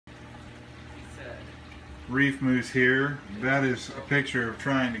reef moose here. That is a picture of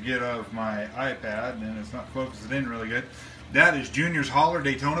trying to get of my iPad, and it's not focused in really good. That is Junior's Hauler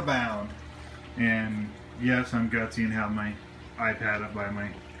Daytona bound. And yes, I'm gutsy and have my iPad up by my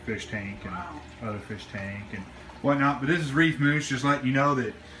fish tank and other fish tank and whatnot. But this is reef moose, just letting you know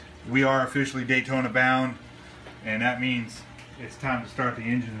that we are officially Daytona bound, and that means it's time to start the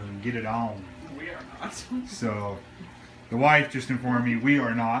engine and get it on. We are not. So the wife just informed me we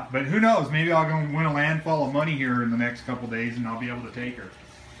are not, but who knows? Maybe I'll go win a landfall of money here in the next couple days, and I'll be able to take her.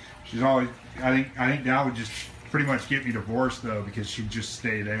 She's always. I think that would just pretty much get me divorced though, because she'd just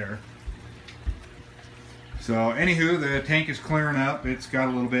stay there. So anywho, the tank is clearing up. It's got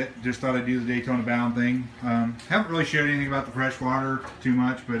a little bit. Just thought I'd do the Daytona bound thing. Haven't really shared anything about the freshwater too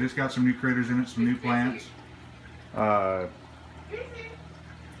much, but it's got some new critters in it, some new plants.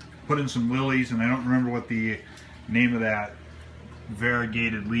 Put in some lilies, and I don't remember what the name of that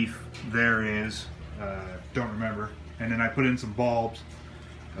variegated leaf there is. Don't remember. And then I put in some bulbs,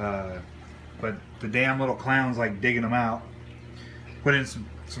 but the damn little clown's like digging them out. Put in some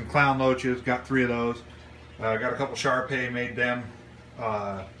clown loaches, got 3 of those. Got a couple Sharpei, made them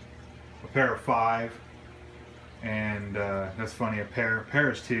a pair of 5, and that's funny, a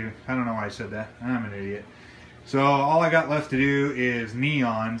pair is 2. I don't know why I said that. I'm an idiot. So all I got left to do is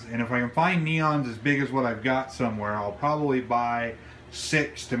neons, and if I can find neons as big as what I've got somewhere, I'll probably buy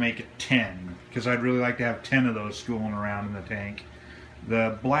 6 to make it 10, because I'd really like to have 10 of those schooling around in the tank.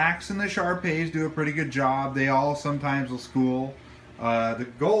 The blacks and the Sharpeis do a pretty good job. They all sometimes will school. The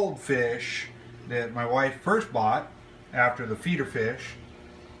goldfish that my wife first bought after the feeder fish,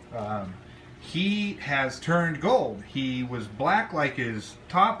 he has turned gold. He was black like his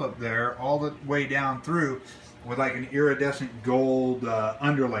top up there all the way down through with like an iridescent gold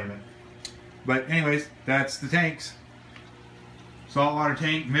underlayment. But anyways, that's the tanks. Saltwater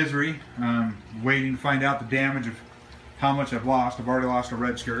tank, misery. Waiting to find out the damage of how much I've lost. I've already lost a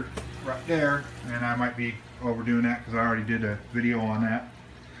red skirt right there, and I might be overdoing that because I already did a video on that.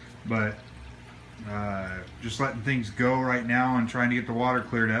 But just letting things go right now and trying to get the water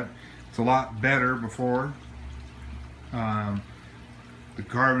cleared up. It's a lot better before. The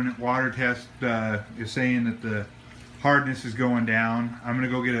carbonate water test is saying that the hardness is going down. I'm going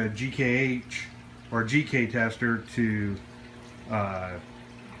to go get a GKH or GK tester to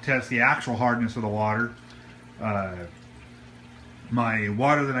test the actual hardness of the water. My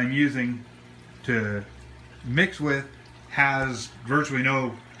water that I'm using to mix with has virtually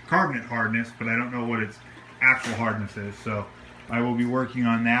no carbonate hardness, but I don't know what its actual hardness is, so I will be working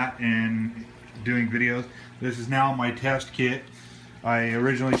on that and doing videos. This is now my test kit. I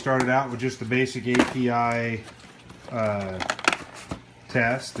originally started out with just the basic API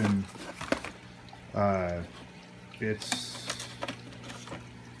test, and it's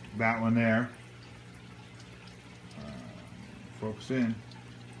that one there. Focus in.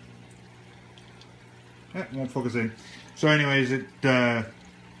 It won't focus in. So anyways, it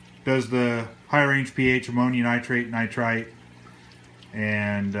does the high range pH, ammonia, nitrate, nitrite,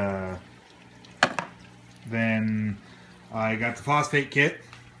 and then I got the phosphate kit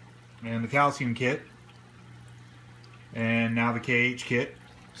and the calcium kit, and now the KH kit.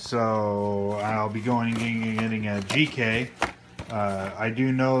 So I'll be going and getting a GK. I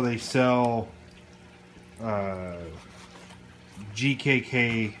do know they sell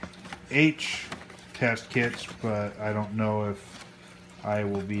GKKH test kits, but I don't know if I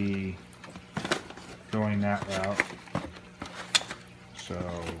will be going that route. So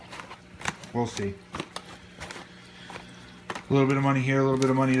we'll see. A little bit of money here, a little bit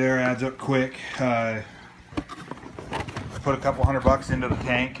of money there adds up quick. Put a couple $100 into the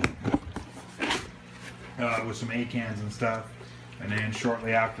tank with some A-cans and stuff, and then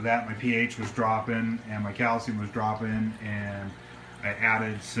shortly after that my pH was dropping and my calcium was dropping, and I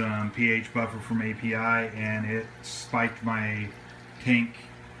added some pH buffer from API, and it spiked my tank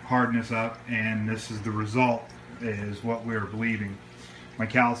hardness up, and this is the result, is what we're believing. My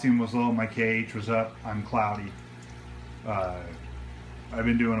calcium was low, my KH was up, I'm cloudy. I've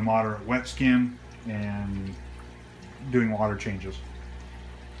been doing a moderate wet skim and doing water changes,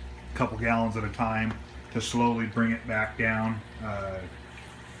 a couple gallons at a time to slowly bring it back down.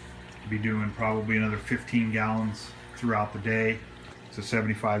 Be doing probably another 15 gallons throughout the day. It's a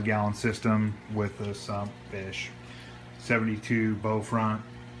 75-gallon system with a sump fish, 72 bow front,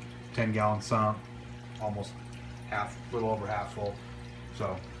 10-gallon sump, almost half, little over half full.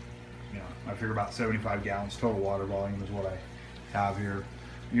 So, you know, I figure about 75 gallons total water volume is what I have here.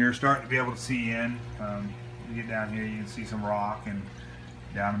 You're starting to be able to see in. You get down here, you can see some rock, and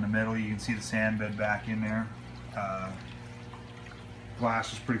down in the middle you can see the sand bed back in there.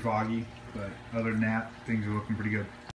 glass is pretty foggy, but other than that, things are looking pretty good.